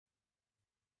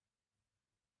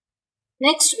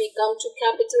Next, we come to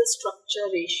capital structure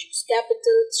ratios.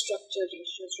 Capital structure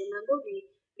ratios. Remember, we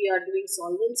are doing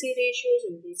solvency ratios,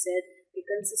 and we said it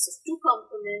consists of two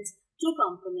components.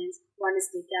 One is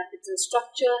the capital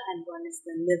structure and one is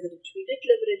the leverage. We did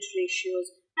leverage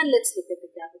ratios, and let's look at the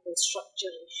capital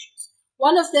structure ratios.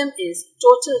 One of them is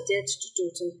total debt to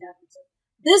total capital.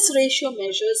 This ratio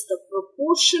measures the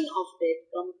proportion of debt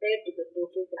compared to the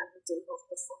total capital of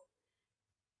the firm.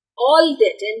 All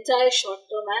debt, entire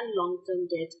short-term and long-term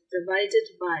debt,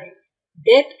 divided by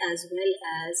debt as well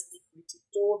as equity,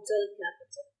 total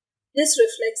capital. This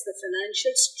reflects the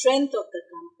financial strength of the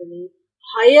company.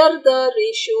 Higher the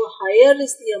ratio, higher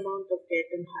is the amount of debt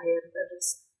and higher the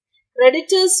risk.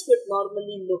 Creditors would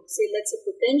normally look, say let's say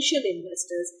potential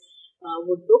investors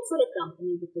would look for a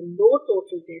company with a low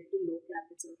total debt to low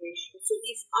capital ratio. So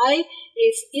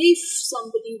if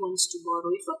somebody wants to borrow,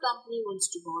 if a company wants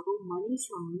to borrow money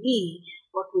from me,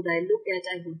 what would I look at?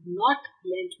 I would not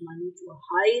lend money to a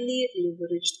highly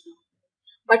leveraged company.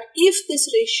 But if this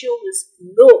ratio is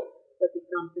low for the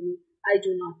company, I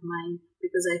do not mind,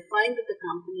 because I find that the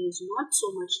company is not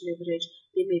so much leveraged.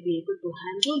 They may be able to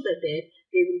handle the debt.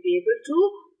 They will be able to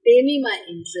pay me my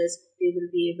interest. They will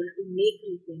be able to make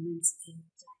repayments in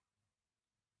time.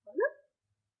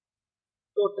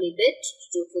 Total debt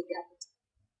to total capital.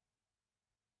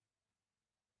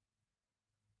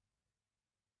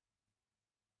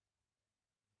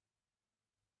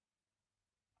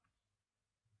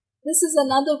 This is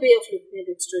another way of looking at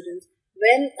it, students.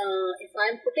 When if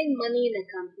I'm putting money in a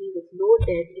company with low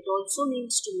debt, it also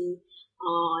means to me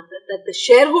that the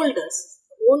shareholders,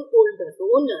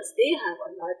 owners, they have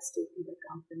a large stake in the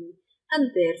company,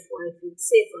 and therefore I feel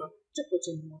safer to put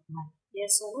in more money.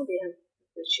 Yes or no? They have,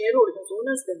 the shareholders,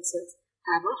 owners themselves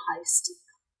have a high stake.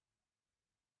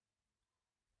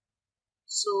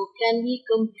 So can we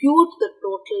compute the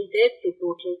total debt to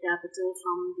total capital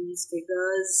from these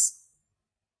figures?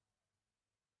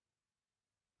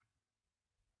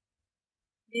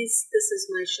 This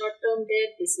is my short-term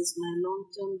debt, this is my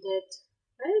long-term debt,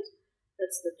 right?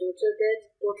 That's the total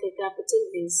debt. Total capital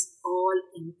is all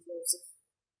inclusive.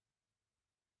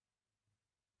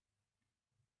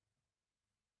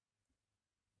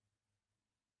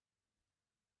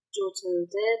 Total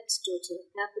debt, total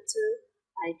capital,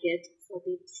 I get 43%.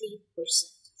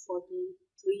 43%.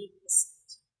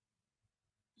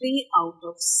 3 out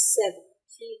of 7.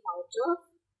 3 out of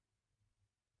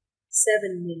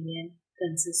 7 million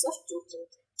consists of total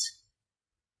debt.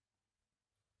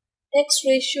 Next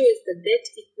ratio is the debt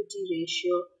equity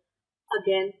ratio,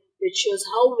 again, which shows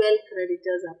how well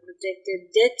creditors are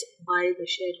protected. Debt by the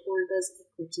shareholders'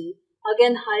 equity.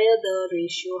 Again, higher the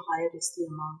ratio, higher is the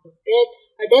amount of debt.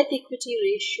 A debt equity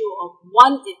ratio of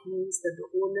 1, it means that the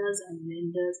owners and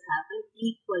lenders have an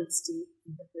equal stake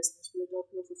in the business. We are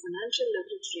talking of a financial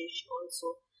leverage ratio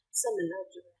also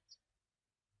similar to that.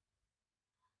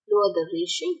 Lower the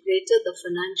ratio, greater the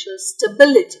financial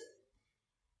stability.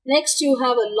 Next, you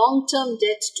have a long-term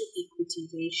debt to equity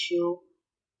ratio.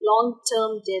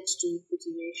 Long-term debt to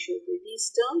equity ratio.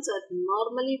 These terms are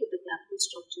normally with the capital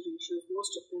structure ratios.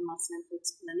 Most of them are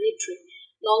self-explanatory.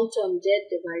 Long-term debt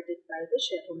divided by the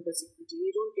shareholders' equity.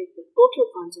 We don't take the total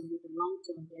funds, only the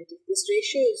long-term debt. If this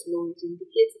ratio is low, it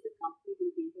indicates that the company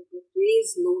will be able to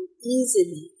raise loan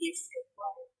easily if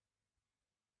required.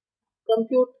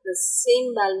 Compute the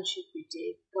same balance sheet we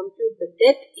take. Compute the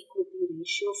debt equity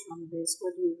ratio from this.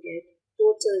 What do you get?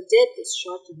 Total debt is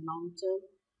short and long term.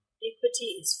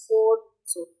 Equity is 4,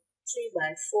 so 3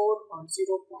 by 4 or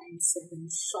 0.75.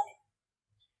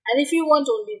 And if you want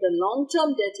only the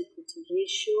long-term debt equity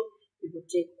ratio, you would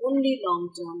take only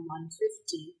long-term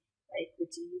 150,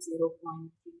 equity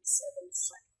 0.375.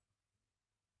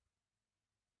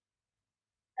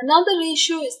 Another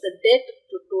ratio is the debt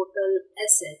to total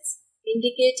assets,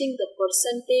 indicating the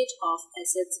percentage of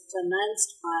assets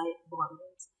financed by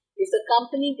borrowers. If the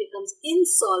company becomes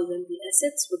insolvent, the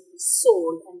assets would be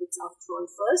sold, and it's after all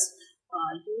first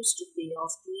used to pay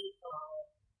off the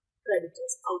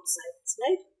creditors, outsiders,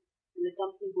 right? When the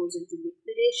company goes into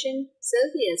liquidation, sell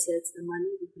the assets, the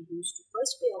money would be used to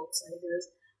first pay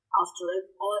outsiders. After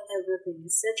everything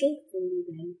is settled, only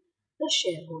then the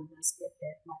shareholders get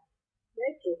their money,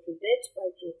 right? Total debt by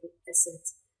total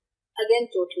assets. Again,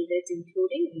 total debt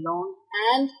including long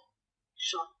and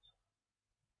short.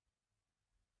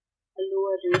 A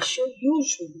lower ratio,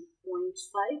 usually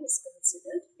 0.5, is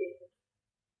considered favorable.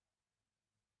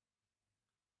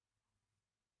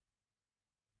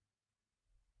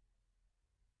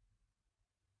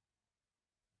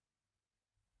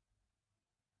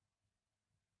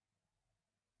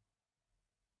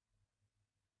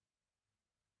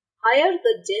 higher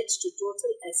the debt to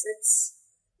total assets,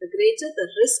 the greater the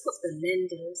risk of the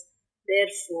lenders,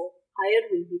 therefore higher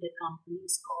will be the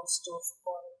company's cost of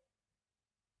borrowing.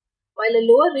 While a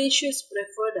lower ratio is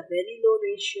preferred, a very low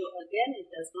ratio, again,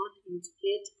 it does not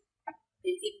indicate,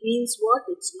 it means what?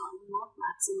 It's not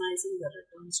maximizing the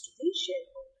returns to the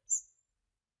shareholder.